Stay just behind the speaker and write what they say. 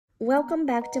Welcome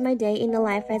back to my day in the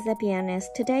life as a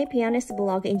pianist. Today, Pianist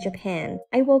blog in Japan.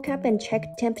 I woke up and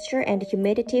checked temperature and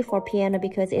humidity for piano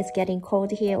because it's getting cold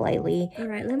here lately.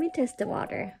 Alright, let me test the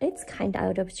water. It's kinda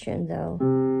out of tune though.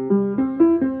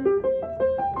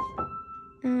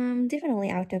 Definitely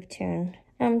out of tune.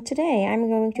 Today I'm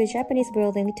going to a Japanese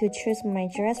building to choose my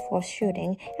dress for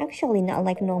shooting. Actually not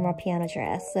like normal piano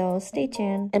dress, so stay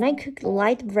tuned. And I cooked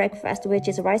light breakfast, which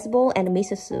is rice bowl and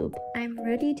miso soup. I'm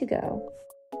ready to go.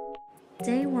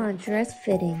 Day 1 dress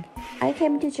fitting. I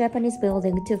came to Japanese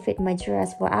building to fit my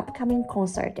dress for upcoming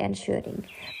concert and shooting.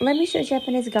 Let me show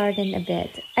Japanese garden a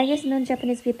bit. I guess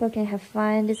non-Japanese people can have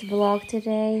fun in this vlog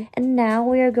today. And now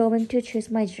we are going to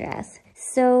choose my dress.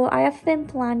 So I have been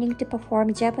planning to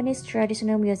perform Japanese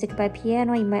traditional music by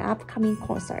piano in my upcoming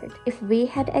concert. If we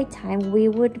had a time, we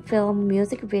would film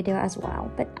music video as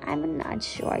well, but I'm not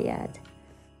sure yet.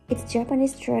 It's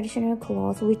Japanese traditional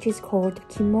cloth which is called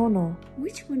kimono.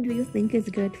 Which one do you think is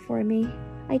good for me?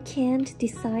 I can't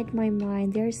decide my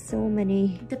mind, there's so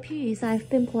many. The piece I've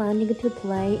been planning to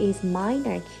play is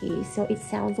minor key, so it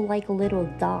sounds like a little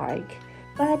dark.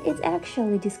 But it's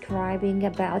actually describing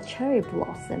about cherry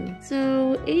blossom.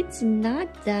 So it's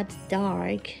not that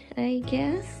dark, I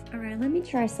guess. Alright, let me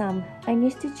try some. I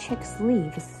need to check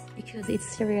sleeves because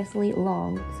it's seriously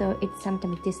long, so it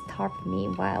sometimes disturbs me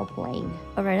while playing.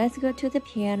 Alright, let's go to the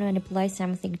piano and play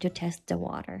something to test the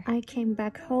water. I came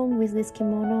back home with this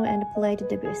kimono and played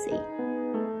Debussy.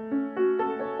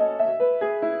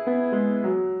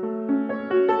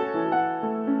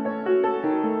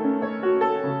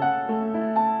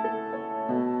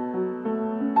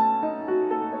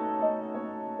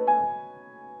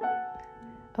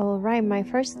 Alright, my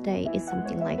first day is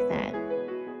something like that.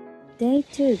 Day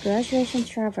 2, graduation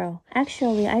travel.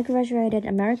 Actually, I graduated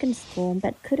American school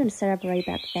but couldn't celebrate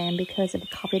back then because of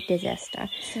COVID disaster.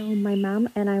 So my mom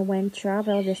and I went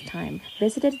travel this time,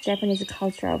 visited Japanese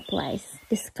cultural place.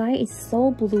 The sky is so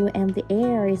blue and the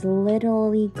air is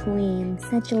literally clean.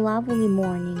 Such a lovely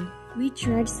morning. We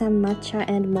tried some matcha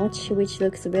and mochi which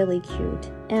looks really cute.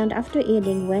 And after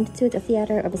eating, went to the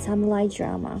theater of samurai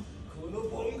drama.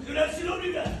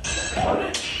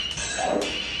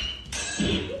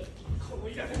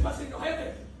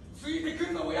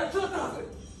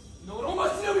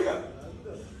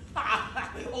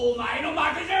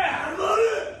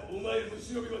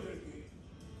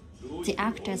 The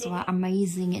actors were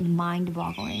amazing and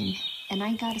mind-boggling, and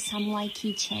I got a samurai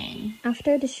keychain.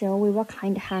 After the show, we were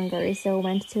kinda hungry, so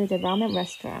went to the ramen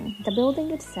restaurant. The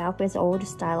building itself is old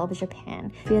style of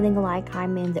Japan, feeling like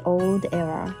I'm in the old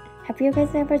era. Have you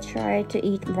guys ever tried to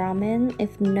eat ramen?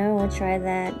 If no, try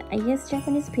that. I guess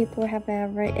Japanese people have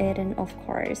ever eaten, of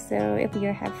course, so if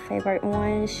you have favorite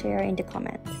one, share in the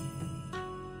comments.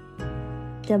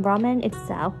 The ramen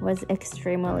itself was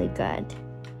extremely good.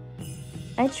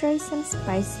 I tried some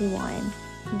spicy wine.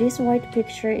 This white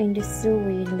picture in the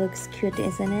suri looks cute,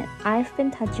 isn't it? I've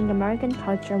been touching American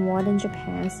culture more than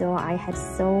Japan, so I had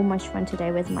so much fun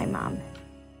today with my mom.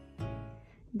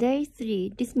 Day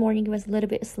 3. This morning was a little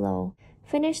bit slow.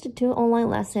 Finished 2 online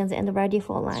lessons and ready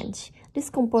for lunch. This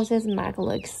composer's mug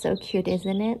looks so cute,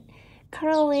 isn't it?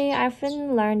 Currently, I've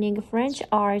been learning French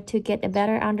art to get a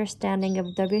better understanding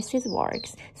of Debussy's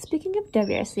works. Speaking of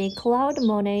Debussy, Claude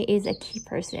Monet is a key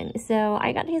person, so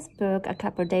I got his book a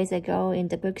couple days ago in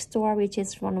the bookstore, which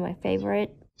is one of my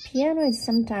favorite. Piano is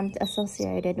sometimes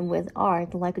associated with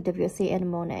art like Debussy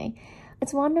and Monet.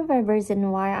 It's one of the reasons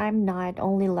why I'm not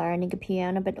only learning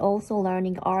piano but also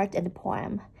learning art and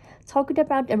poem. Talked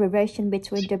about the relation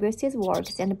between Debussy's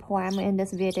works and the poem in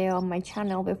this video on my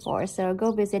channel before, so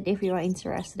go visit if you are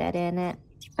interested in it.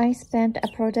 I spent a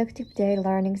productive day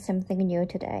learning something new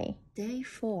today. Day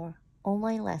 4,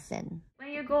 online lesson.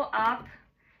 When you go up,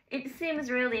 it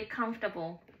seems really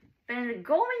comfortable. But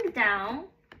going down,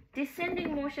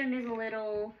 descending motion is a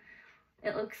little...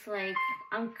 It looks like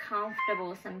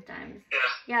uncomfortable sometimes.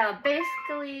 Yeah,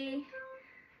 basically...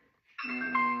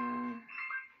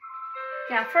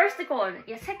 yeah, first chord.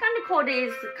 Yeah, second chord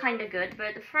is kind of good,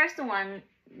 but the first one,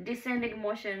 descending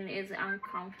motion is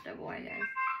uncomfortable, I guess.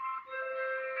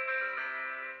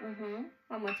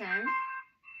 One more time.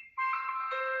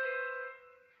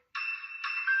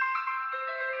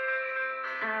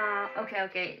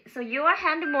 Okay. So your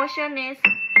hand motion is...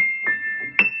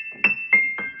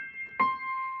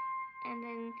 And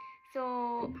then,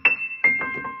 so...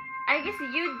 I guess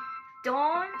you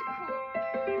don't...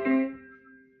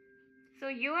 So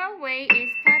your way is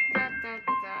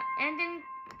ta-ta-ta-ta, and then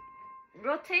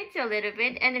rotate a little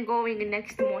bit, and then going the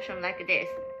next motion like this.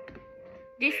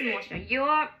 This motion,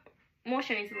 your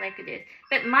motion is like this,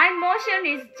 but my motion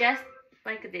is just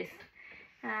like this.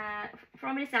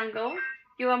 From this angle,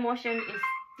 your motion is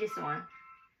this one.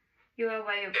 Your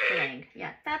way of playing,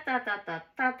 yeah, ta ta ta ta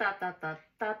ta ta ta ta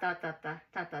ta ta ta ta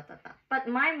ta ta ta ta. But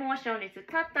my motion is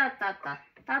ta ta ta ta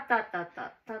ta ta ta ta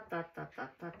ta ta ta ta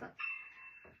ta ta.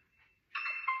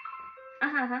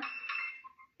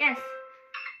 Yes.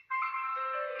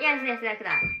 Yes, like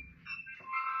that.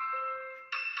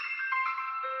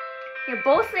 Yeah,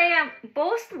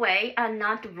 both way are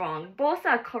not wrong. Both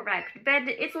are correct, but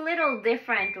it's a little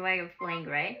different way of playing,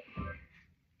 right?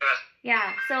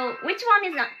 Yeah, so which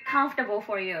one is comfortable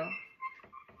for you?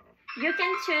 You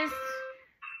can choose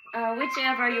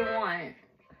whichever you want.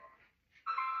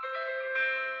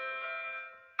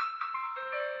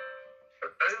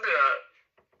 I think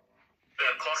the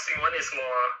closing one is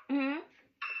more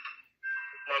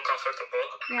comfortable.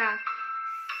 Yeah,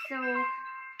 so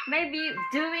maybe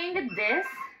doing this,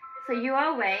 so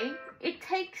your way, it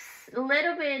takes a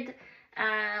little bit,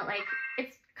 like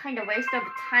it's kind of waste of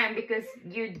time because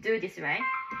you do this, right?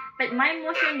 But my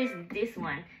motion is this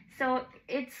one, so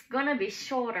it's gonna be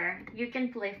shorter. You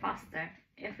can play faster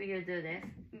if you do this,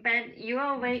 but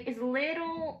your way is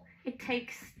little, it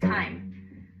takes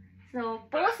time. So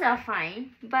both are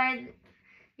fine, but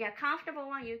yeah, comfortable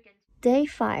one you can. Day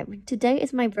 5. Today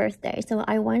is my birthday, so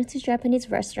I went to a Japanese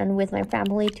restaurant with my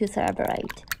family to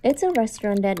celebrate. It's a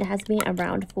restaurant that has been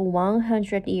around for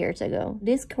 100 years ago.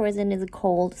 This cuisine is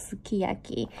called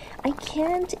sukiyaki. I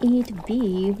can't eat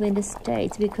beef in the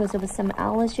States because of some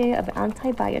allergy of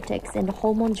antibiotics and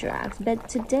hormone drugs, but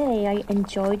today I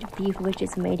enjoyed beef which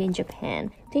is made in Japan.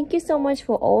 Thank you so much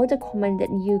for all the comments that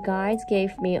you guys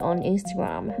gave me on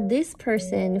Instagram. This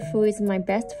person, who is my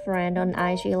best friend on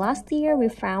IG, last year we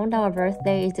found our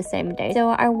birthday is the same day,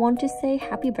 so I want to say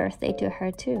happy birthday to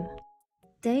her too.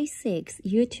 Day 6.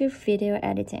 YouTube video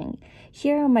editing.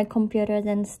 Here are my computers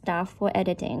and stuff for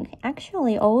editing.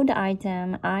 Actually, all the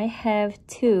items I have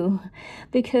two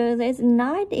because it's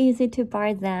not easy to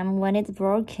buy them when it's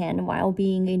broken while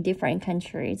being in different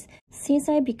countries. Since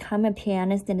I become a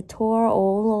pianist and tour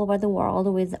all over the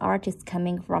world with artists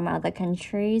coming from other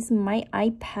countries, my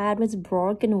iPad was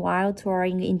broken while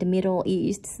touring in the Middle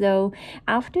East. So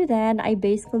after that, I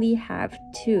basically have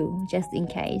two just in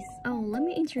case. Oh, let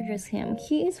me introduce him.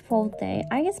 He is 4th day.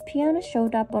 I guess Pianist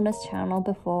showed up on this channel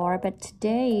before, but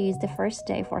today is the first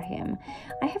day for him.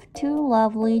 I have two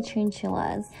lovely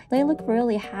chinchillas. They look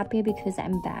really happy because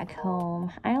I'm back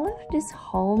home. I left this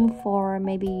home for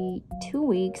maybe 2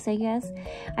 weeks, I guess.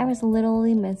 I was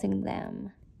literally missing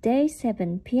them. Day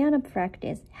 7. Piano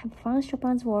practice. Have fun,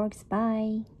 Chopin's works.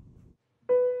 Bye.